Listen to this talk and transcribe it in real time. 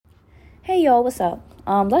Hey y'all, what's up?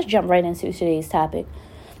 Let's jump right into today's topic.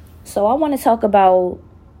 So I want to talk about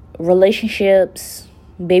relationships,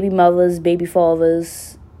 baby mothers, baby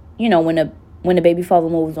fathers. When the baby father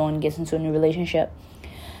moves on and gets into a new relationship,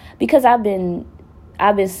 because I've been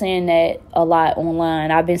seeing that a lot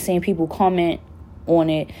online. I've been seeing people comment on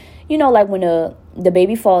it. Like when the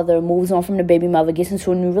baby father moves on from the baby mother, gets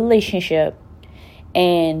into a new relationship,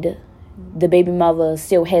 and the baby mother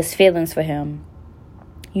still has feelings for him.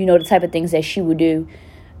 The type of things that she would do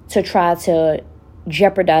to try to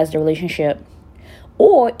jeopardize the relationship.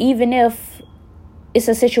 Or even if it's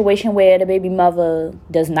a situation where the baby mother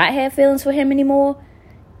does not have feelings for him anymore,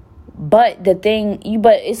 but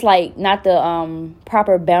it's like not the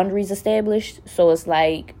proper boundaries established. So it's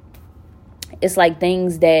like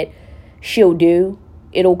things that she'll do.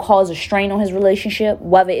 It'll cause a strain on his relationship,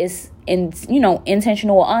 whether it's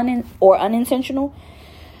intentional or unintentional.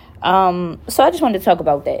 So I just wanted to talk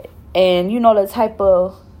about that. And the type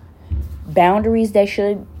of boundaries that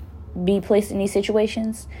should be placed in these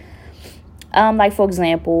situations. Like for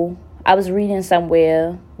example, I was reading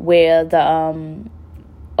somewhere where so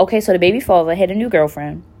the baby father had a new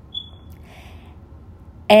girlfriend.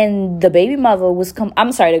 And the baby mother was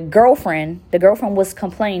the girlfriend was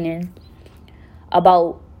complaining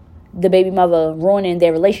about the baby mother ruining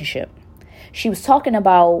their relationship. She was talking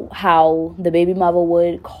about how the baby mother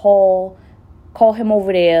would call him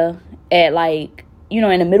over there at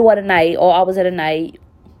in the middle of the night, all hours of the night,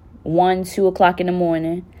 1, 2 o'clock in the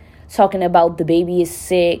morning, talking about the baby is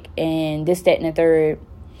sick and this, that, and the third.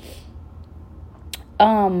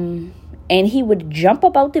 And he would jump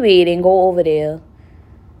up out the bed and go over there.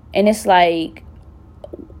 And it's like,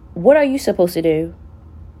 what are you supposed to do?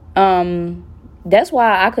 That's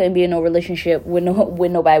why I couldn't be in no relationship with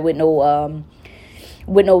nobody with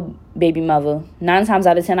no baby mother. 9 times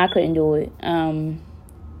out of 10, I couldn't do it. And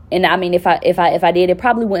I mean, if I did, it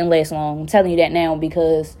probably wouldn't last long. I'm telling you that now,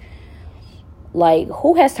 because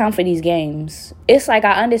who has time for these games? It's like,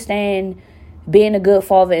 I understand being a good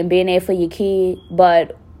father and being there for your kid,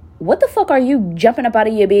 but what the fuck are you jumping up out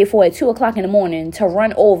of your bed for at 2 o'clock in the morning to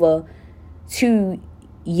run over to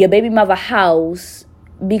your baby mother house?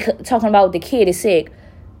 Talking about the kid is sick.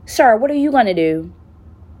 Sir, what are you gonna do?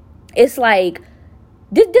 It's like,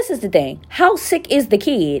 this is the thing. How sick is the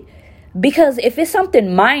kid? Because if it's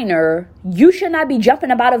something minor, you should not be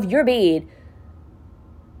jumping up out of your bed,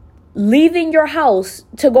 leaving your house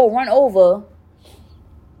to go run over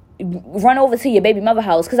to your baby mother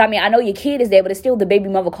house. Because I mean, I know your kid is there, but it's still the baby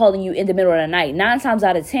mother calling you in the middle of the night. 9 times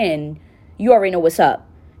out of 10, you already know what's up.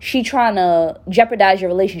 She trying to jeopardize your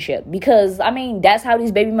relationship, because I mean, that's how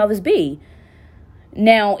these baby mothers be.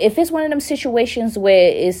 Now, if it's one of them situations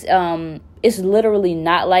where it's literally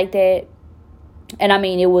not like that, and I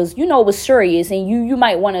mean, it was serious, and you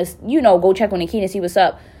might want to go check on the kid and see what's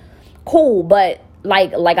up. Cool, but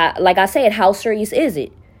like I said, how serious is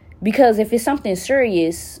it? Because if it's something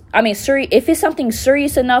serious, if it's something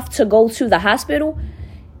serious enough to go to the hospital,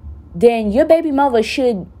 then your baby mother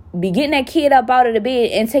should be getting that kid up out of the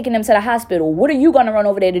bed and taking them to the hospital. What are you going to run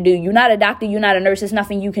over there to do? You're not a doctor. You're not a nurse. There's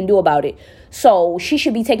nothing you can do about it. So she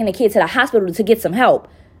should be taking the kid to the hospital to get some help.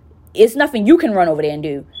 It's nothing you can run over there and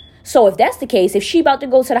do. So if that's the case, if she about to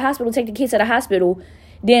go to the hospital, take the kid to the hospital,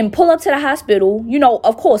 then pull up to the hospital.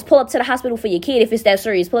 Of course, pull up to the hospital for your kid if it's that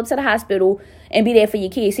serious. Pull up to the hospital and be there for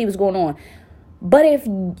your kid, see what's going on. But if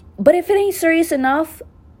it ain't serious enough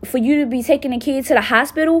for you to be taking the kid to the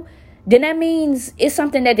hospital, then that means it's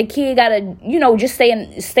something that the kid gotta, just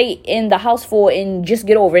stay in the house for and just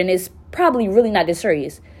get over. And it's probably really not that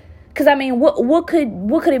serious. Because I mean, what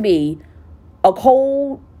could it be? A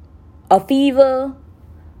cold, a fever,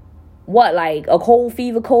 a cold,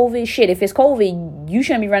 fever, COVID? Shit, if it's COVID, you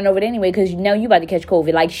shouldn't be running over there anyway, because you about to catch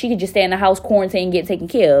COVID. She could just stay in the house, quarantine, get taken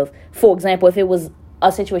care of. For example, if it was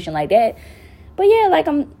a situation like that. But yeah,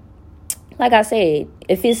 like I said,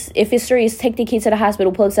 if it's serious, take the kid to the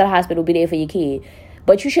hospital, pull up to the hospital, be there for your kid.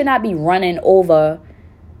 But you should not be running over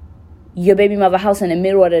your baby mother house in the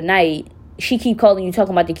middle of the night. She keep calling you,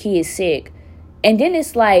 talking about the kid sick. And then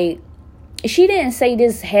it's like, she didn't say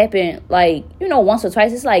this happened once or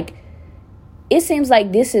twice. It's like, it seems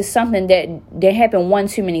like this is something that happened one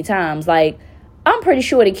too many times. I'm pretty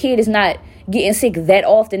sure the kid is not getting sick that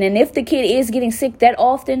often. And if the kid is getting sick that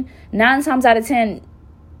often, 9 times out of 10,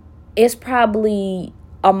 it's probably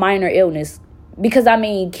a minor illness. Because I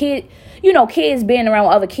mean, kids being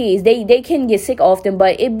around other kids, they can get sick often,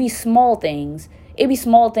 but it'd be small things. It'd be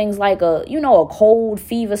small things like a cold,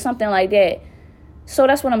 fever, something like that. So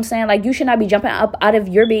that's what I'm saying. You should not be jumping up out of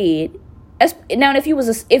your bed. Now, if you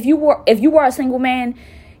were a single man,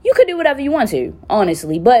 you could do whatever you want to,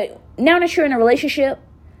 honestly. But now that you're in a relationship,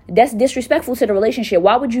 that's disrespectful to the relationship.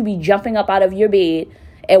 Why would you be jumping up out of your bed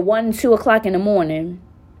at 1, 2 o'clock in the morning,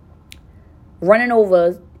 running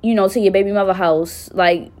over, to your baby mother house?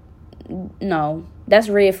 Like, no, that's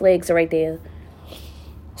red flags right there.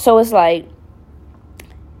 So it's like,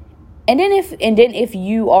 and then if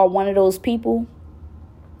you are one of those people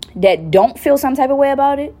that don't feel some type of way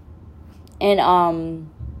about it, and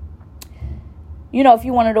if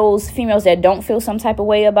you're one of those females that don't feel some type of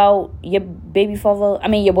way about your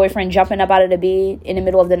your boyfriend jumping up out of the bed in the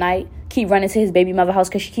middle of the night, keep running to his baby mother house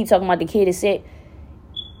because she keeps talking about the kid is sick.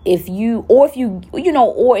 If you're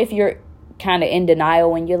kind of in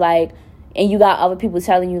denial and you're like, and you got other people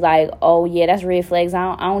telling you like, oh yeah, that's red flags.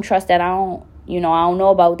 I don't trust that. I don't know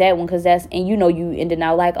about that one because that's, and you in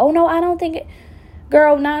denial like, oh no, I don't think it.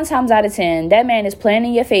 Girl, 9 times out of 10, that man is playing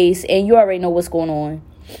in your face and you already know what's going on.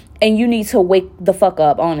 And you need to wake the fuck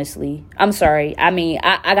up, honestly. I'm sorry. I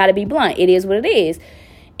gotta be blunt. It is what it is.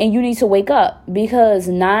 And you need to wake up because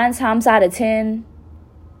 9 times out of 10,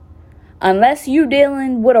 unless you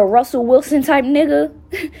dealing with a Russell Wilson type nigga,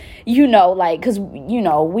 because,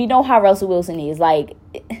 we know how Russell Wilson is. Like,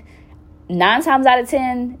 9 times out of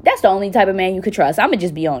 10, that's the only type of man you could trust. I'm going to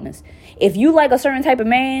just be honest. If you like a certain type of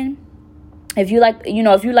man, if you like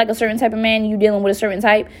a certain type of man, you dealing with a certain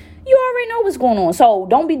type, you already know what's going on. So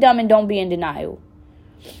don't be dumb and don't be in denial.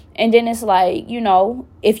 And then it's like,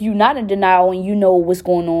 if you're not in denial and you know what's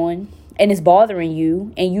going on and it's bothering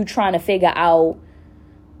you and you trying to figure out,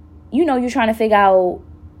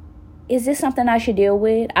 is this something I should deal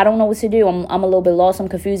with? I don't know what to do. I'm a little bit lost. I'm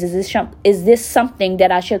confused. Is this something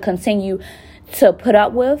that I should continue to put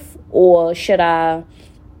up with? Or should I,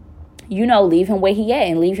 leave him where he at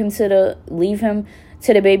and leave him to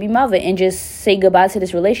the baby mother and just say goodbye to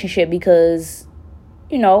this relationship because,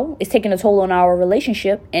 it's taking a toll on our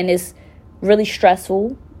relationship and it's really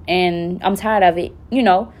stressful and I'm tired of it,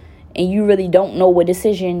 and you really don't know what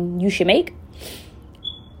decision you should make.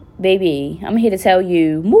 Baby, I'm here to tell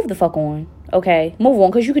you, move the fuck on, okay? Move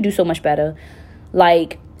on, because you could do so much better.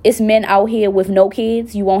 Like, it's men out here with no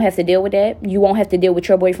kids. You won't have to deal with that. You won't have to deal with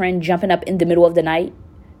your boyfriend jumping up in the middle of the night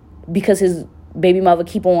because his baby mother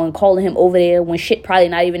keep on calling him over there when shit probably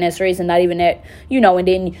not even that serious and not even that, and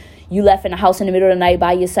then you left in the house in the middle of the night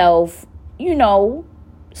by yourself,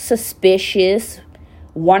 suspicious,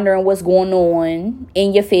 wondering what's going on,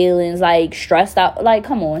 in your feelings, like, stressed out. Like,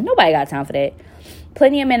 come on, nobody got time for that.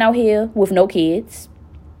 Plenty of men out here with no kids.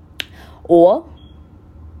 Or,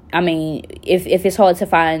 if it's hard to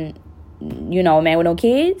find, a man with no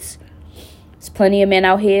kids, there's plenty of men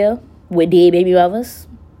out here with dead baby mothers.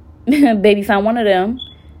 Baby, find one of them.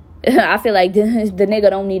 I feel like the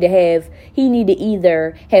nigga don't need to have, he need to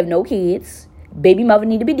either have no kids, baby mother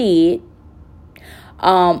need to be dead,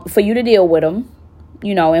 for you to deal with them,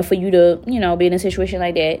 and for you to, be in a situation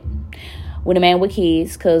like that with a man with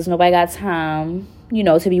kids, because nobody got time,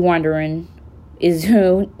 to be wondering, is,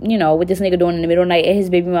 what this nigga doing in the middle of the night at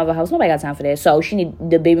his baby mother house. Nobody got time for that. So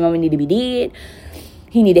the baby mama need to be dead.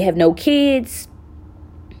 He need to have no kids.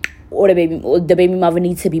 Or the baby mother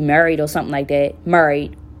needs to be married or something like that.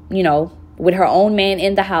 Married, with her own man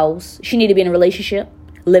in the house. She need to be in a relationship,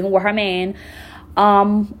 living with her man.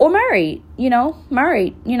 Or married,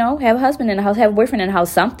 married, have a husband in the house, have a boyfriend in the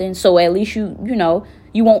house, something. So at least you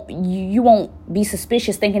won't be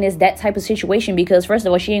suspicious thinking it's that type of situation, because first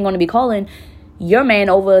of all, she ain't going to be calling your man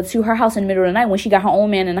over to her house in the middle of the night when she got her own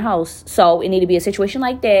man in the house. So it need to be a situation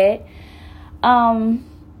like that.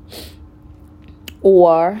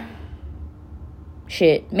 Or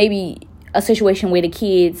maybe a situation where the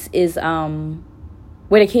kids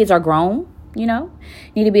are grown,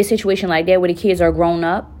 need to be a situation like that where the kids are grown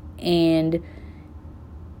up and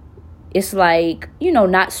it's like,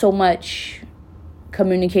 not so much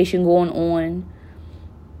communication going on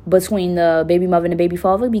between the baby mother and the baby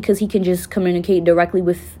father, because he can just communicate directly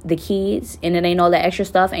with the kids and it ain't all that extra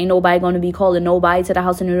stuff. Ain't nobody going to be calling nobody to the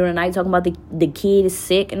house in the middle of the night talking about the kid is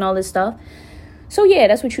sick and all this stuff. So yeah,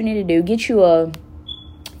 that's what you need to do. Get you a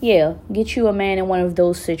man in one of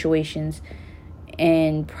those situations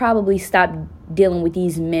and probably stop dealing with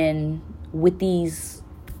these men with these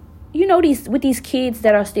kids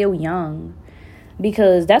that are still young,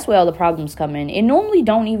 because that's where all the problems come in. It normally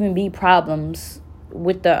don't even be problems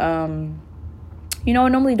with the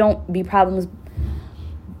normally don't be problems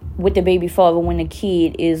with the baby father when the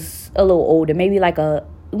kid is a little older, maybe like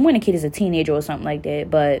when the kid is a teenager or something like that.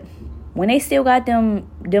 But when they still got them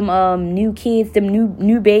new kids, them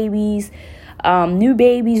new babies,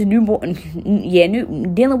 newborn,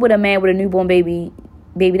 dealing with a man with a newborn baby,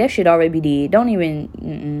 that shit already be dead. Don't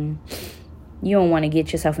even, You don't want to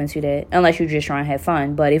get yourself into that unless you're just trying to have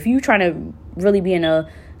fun. But if you're trying to really be in a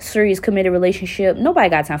serious committed relationship, nobody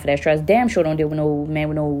got time for that stress. Damn sure don't deal with no man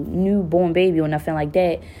with no newborn baby or nothing like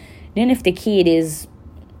that. Then if the kid is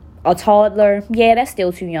a toddler, yeah, that's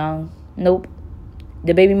still too young. Nope.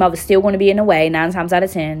 The baby mother's still going to be in the way 9 times out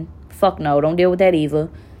of 10. Fuck no, don't deal with that either.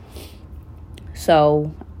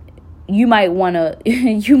 So you might want to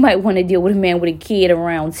deal with a man with a kid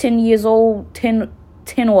around 10 years old, 10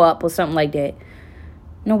 or up or something like that.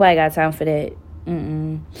 Nobody got time for that.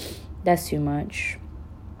 That's too much.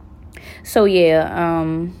 So yeah,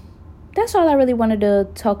 that's all I really wanted to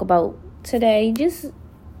talk about today. Just,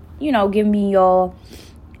 give me your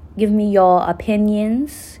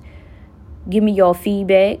opinions, give me your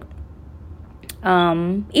feedback,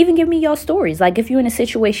 even give me your stories. Like, if you're in a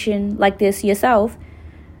situation like this yourself,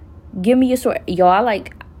 give me your story. Yo, I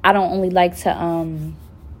don't only like to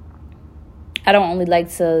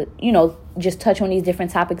just touch on these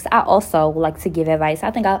different topics. I also like to give advice.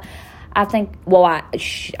 I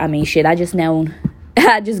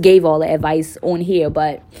just gave all the advice on here,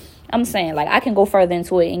 but I'm saying, like, I can go further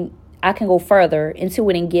into it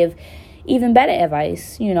and give even better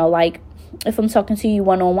advice, like if I'm talking to you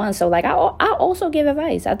one-on-one. So, like, I also give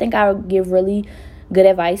advice. I think I'll give really good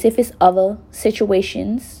advice if it's other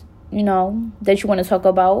situations, that you want to talk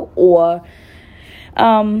about, or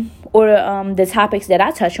the topics that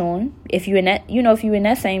I touch on. If you're in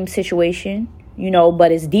that same situation,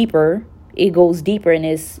 but it's deeper, it goes deeper, and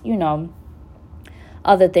it's,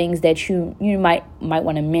 other things that you might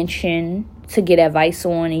want to mention to get advice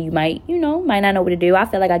on, and you might not know what to do. I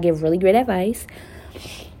feel like I give really great advice.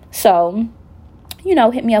 So,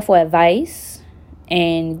 hit me up for advice,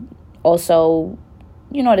 and also,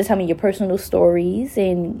 to tell me your personal stories,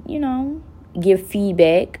 and, give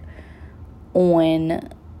feedback on,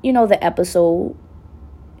 the episode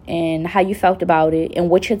and how you felt about it and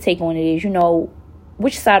what your take on it is.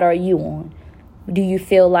 Which side are you on? Do you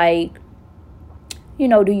feel like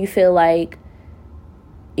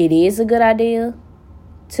it is a good idea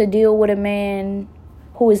to deal with a man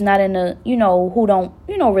who is not in a, who don't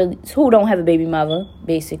have a baby mother,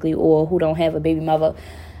 basically, or who don't have a baby mother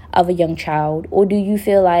of a young child? Or do you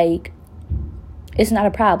feel like it's not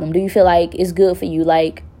a problem? Do you feel like it's good for you?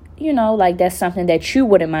 Like, like that's something that you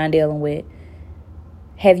wouldn't mind dealing with?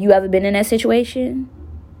 Have you ever been in that situation?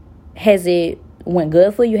 Has it went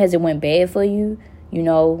good for you? Has it went bad for you?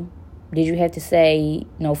 Did you have to say,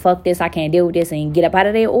 no, fuck this, I can't deal with this, and get up out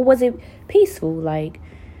of there? Or was it peaceful? Like,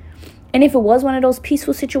 and if it was one of those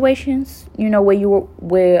peaceful situations, where you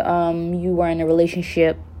were in a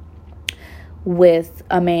relationship with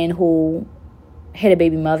a man who had a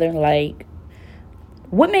baby mother, like,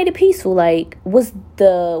 what made it peaceful? Like, was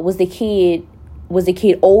the kid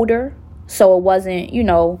older, so it wasn't,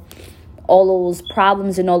 all those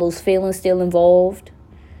problems and all those feelings still involved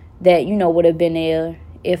that, would have been there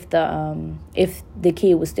if the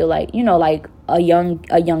kid was still like, like a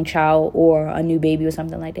young child or a new baby or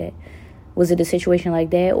something like that? Was it a situation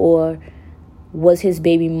like that? Or was his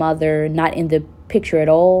baby mother not in the picture at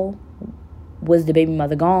all? Was the baby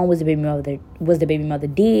mother gone? Was the baby mother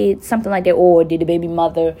dead? Something like that. Or did the baby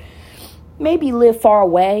mother maybe live far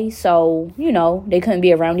away, so, they couldn't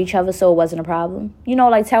be around each other, so it wasn't a problem?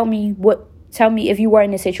 Like, tell me if you were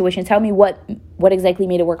in this situation, tell me what exactly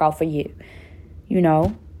made it work out for you,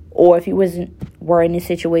 or if you were in this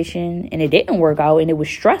situation and it didn't work out and it was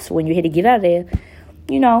stressful and you had to get out of there,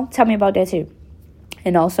 tell me about that too.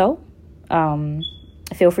 And also,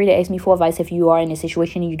 feel free to ask me for advice if you are in a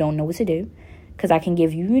situation and you don't know what to do, because I can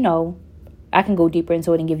give you, I can go deeper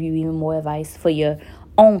into it and give you even more advice for your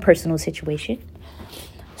own personal situation.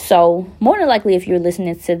 So, more than likely, if you're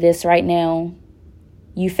listening to this right now,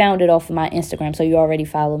 you found it off of my Instagram, so you already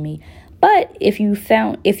follow me. But if you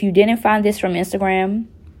didn't find this from Instagram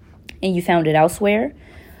and you found it elsewhere,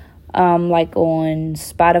 like on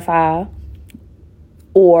Spotify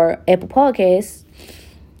or Apple Podcasts,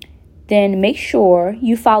 then make sure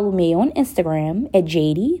you follow me on Instagram at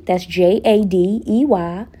Jadey. That's JADEY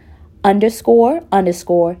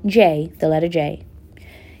 __J, the letter J.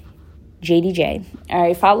 JDJ. All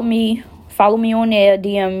right, follow me on there,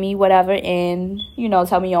 DM me, whatever, and,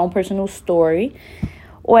 tell me your own personal story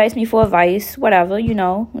or ask me for advice, whatever,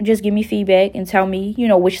 just give me feedback and tell me,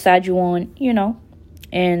 which side you on,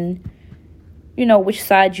 and, which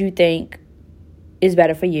side you think is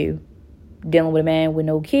better for you. Dealing with a man with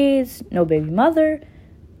no kids, no baby mother,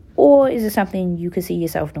 or is it something you could see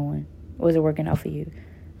yourself doing, or is it working out for you?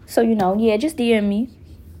 So, just DM me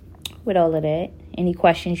with all of that. Any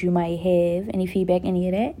questions you might have, any feedback, any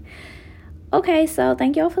of that. Okay, so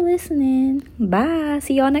thank y'all for listening. Bye.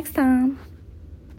 See y'all next time.